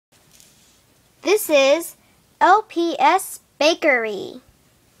This is LPS Bakery.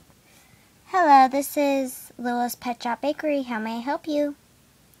 Hello, this is Lila's Pet Shop Bakery. How may I help you?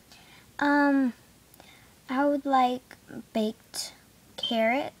 I would like baked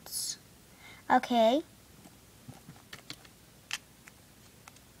carrots. Okay.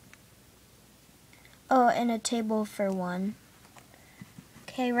 Oh, and a table for one.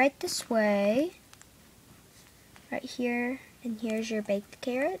 Okay, right this way. Right here, and here's your baked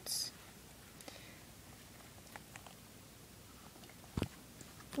carrots.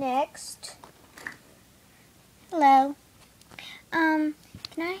 Next. Hello. Can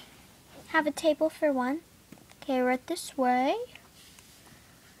I have a table for one? Okay, right this way.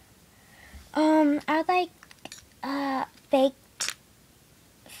 I'd like baked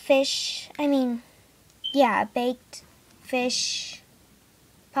fish. Baked fish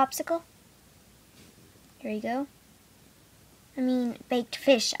popsicle. Here you go. Baked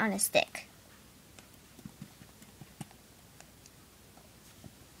fish on a stick.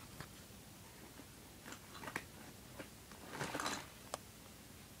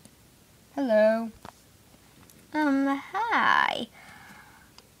 Hello. Hi.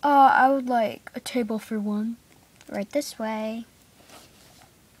 I would like a table for one. Right this way.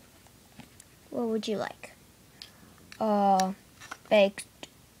 What would you like? Baked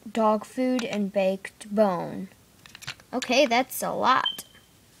dog food and baked bone. Okay, that's a lot.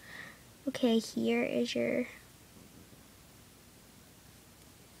 Okay, here is your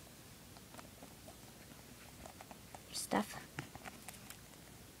stuff.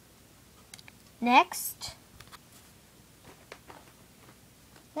 Next.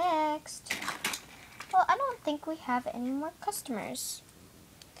 Well, I don't think we have any more customers.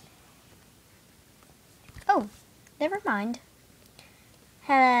 Oh, never mind.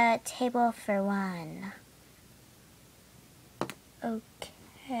 Have a table for one.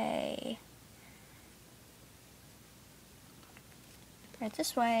 Okay. Right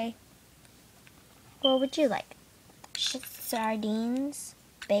this way. What would you like? Sardines,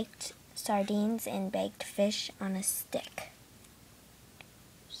 baked sardines and baked fish on a stick.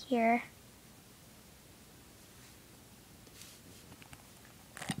 Here.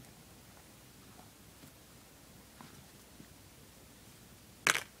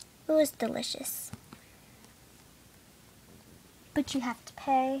 It was delicious. But you have to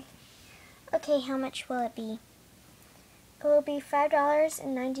pay. Okay, how much will it be? It will be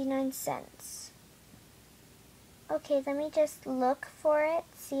 $5.99. Okay, let me just look for it,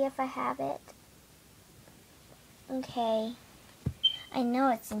 see if I have it. Okay. I know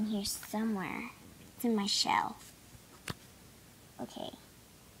it's in here somewhere. It's in my shelf. Okay.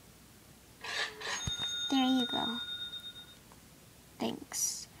 There you go.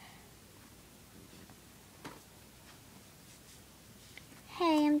 Thanks.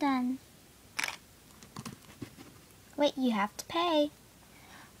 Hey, I'm done. Wait, you have to pay.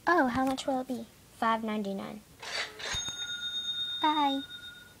 Oh, how much will it be? $5.99. Bye.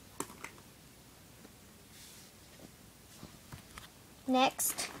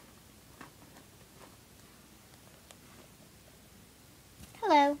 Next.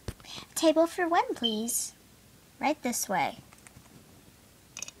 Hello. Table for one, please. Right this way.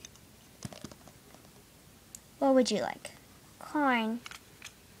 What would you like? Corn.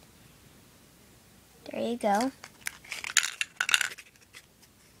 There you go.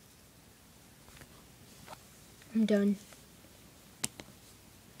 I'm done.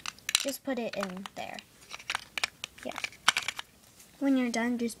 Just put it in there. Yeah. When you're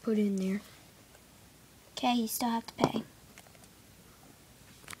done, just put it in there. Okay, you still have to pay.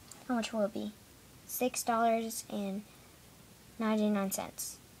 How much will it be?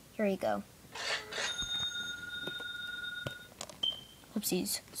 $6.99. Here you go.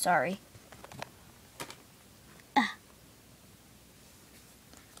 Oopsies, sorry.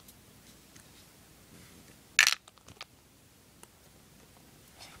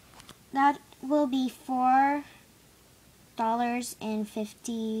 That will be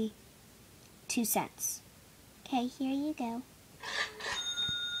 $4.52. Okay, here you go.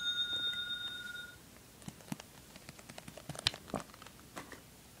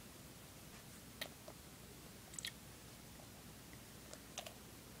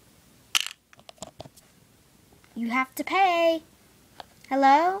 You have to pay.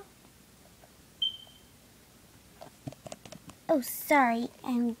 Hello? Oh, sorry.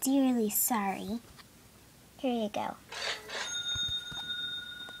 I'm dearly sorry. Here you go.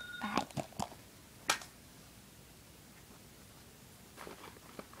 Bye.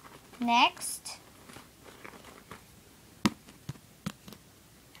 Next.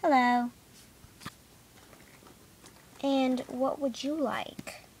 Hello. And what would you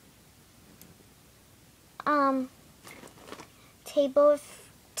like?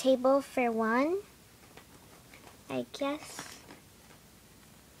 table for one, I guess.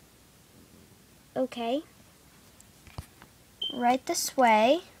 Okay. Right this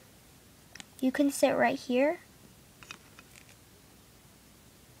way. You can sit right here.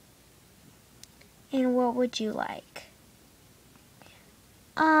 And what would you like?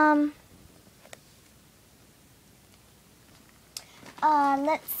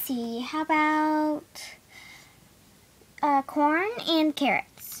 Let's see. How about corn and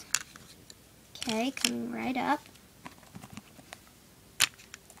carrots? Okay, coming right up.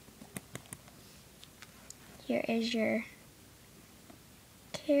 Here is your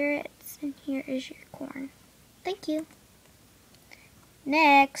carrots and here is your corn. Thank you.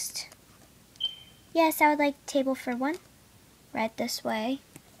 Next. Yes, I would like table for one. Right this way.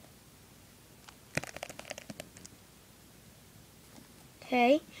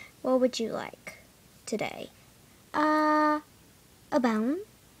 Okay, what would you like today? A bone.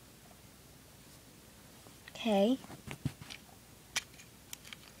 Okay.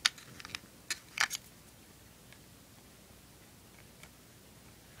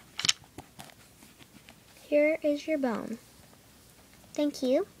 Here is your bone. Thank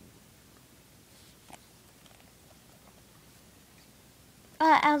you.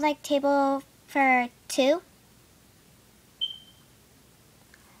 I would like table for two.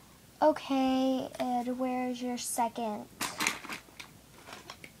 Okay, and where's your second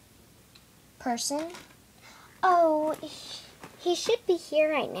person? Oh, he should be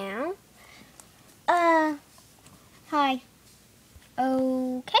here right now. Hi.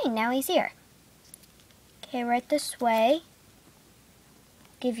 Okay, now he's here. Okay, right this way.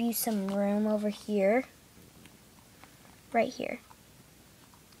 Give you some room over here. Right here.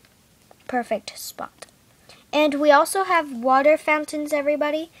 Perfect spot. And we also have water fountains,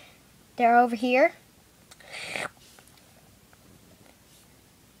 everybody. They're over here.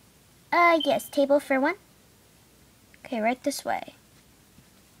 Yes, table for one. Okay, right this way.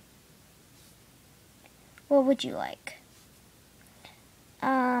 What would you like?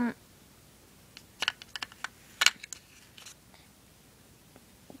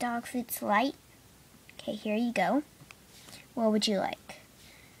 Dog food's light. Okay, here you go. What would you like?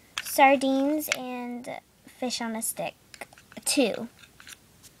 Sardines and fish on a stick. Two.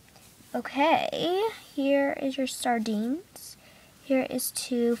 Okay, here is your sardines. Here is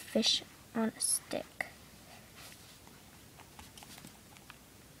two fish on a stick.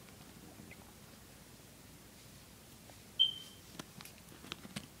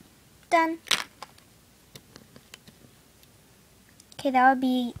 Done. Okay, that would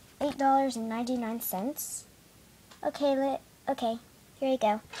be $8.99. Okay, here you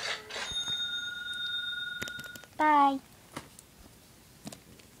go. Bye.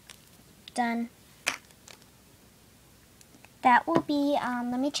 Done. That will be,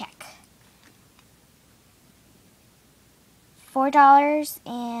 let me check.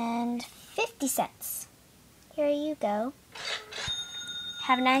 $4.50. Here you go.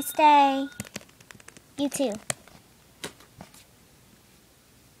 Have a nice day. You too.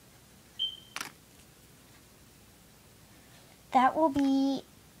 That will be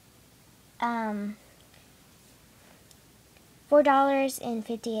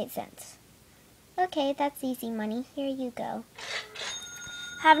 $4.58. Okay, that's easy money. Here you go.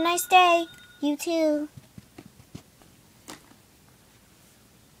 Have a nice day. You too.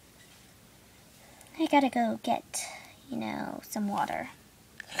 I gotta go get, some water.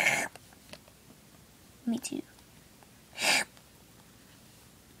 Me too.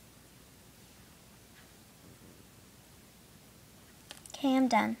 Okay, I'm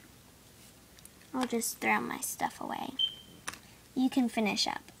done. I'll just throw my stuff away. You can finish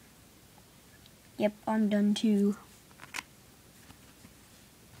up. Yep, I'm done too.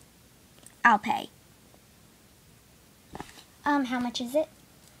 I'll pay. How much is it?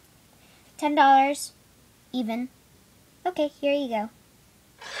 $10. Even. Okay, here you go.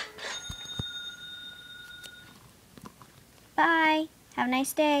 Bye. Have a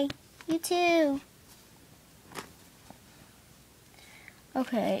nice day. You too.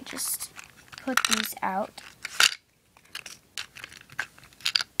 Okay, just put these out.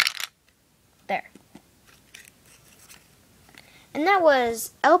 There. And that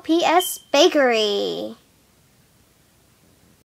was LPS Bakery.